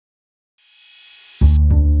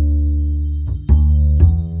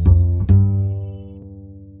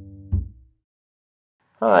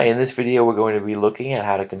Hi, in this video we're going to be looking at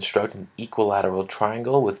how to construct an equilateral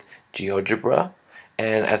triangle with Geogebra.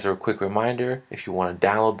 And as a quick reminder, if you want to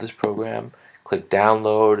download this program, click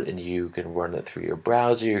download and you can run it through your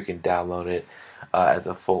browser. You can download it as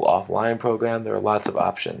a full offline program. There are lots of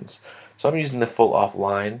options. So I'm using the full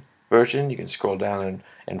offline version. You can scroll down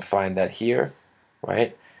and find that here,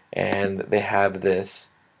 right? And they have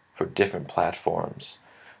this for different platforms.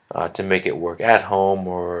 To make it work at home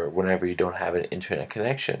or whenever you don't have an internet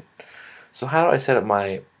connection. So how do I set up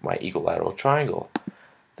my equilateral triangle?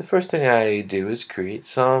 The first thing I do is create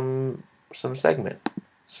some segment.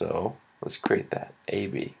 So let's create that,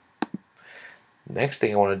 AB. Next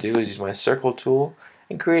thing I want to do is use my circle tool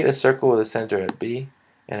and create a circle with a center at B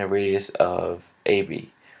and a radius of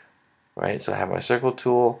AB. Right? So I have my circle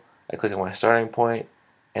tool, I click on my starting point,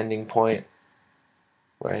 ending point,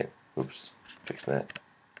 right? Oops, fix that.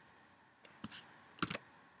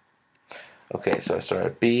 Okay, so I start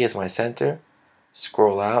at B as my center,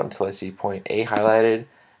 scroll out until I see point A highlighted,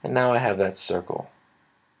 and now I have that circle,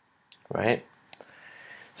 right?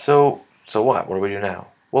 So what? What do we do now?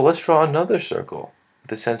 Well, let's draw another circle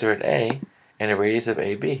with a center at A and a radius of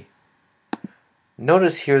AB.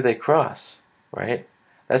 Notice here they cross, right?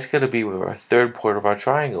 That's going to be where our third point of our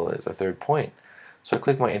triangle is, our third point. So I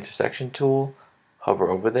click my intersection tool, hover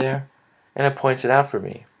over there, and it points it out for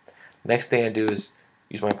me. Next thing I do is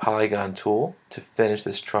use my polygon tool to finish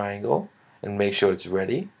this triangle and make sure it's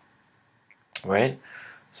ready, right?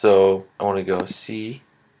 So I want to go C,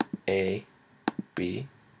 A, B,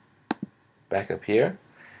 back up here,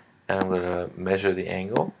 and I'm going to measure the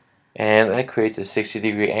angle, and that creates a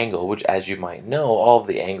 60-degree angle, which, as you might know, all of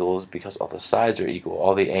the angles, because all the sides are equal,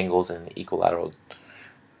 all the angles in an equilateral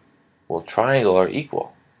triangle are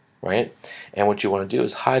equal, right? And what you want to do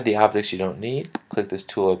is hide the objects you don't need. Click this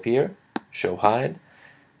tool up here, show hide.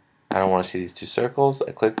 I don't want to see these two circles.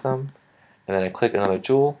 I click them, and then I click another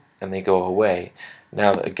tool, and they go away.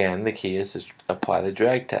 Now, again, the key is to apply the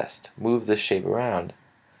drag test. Move this shape around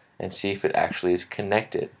and see if it actually is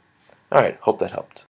connected. Alright, hope that helped.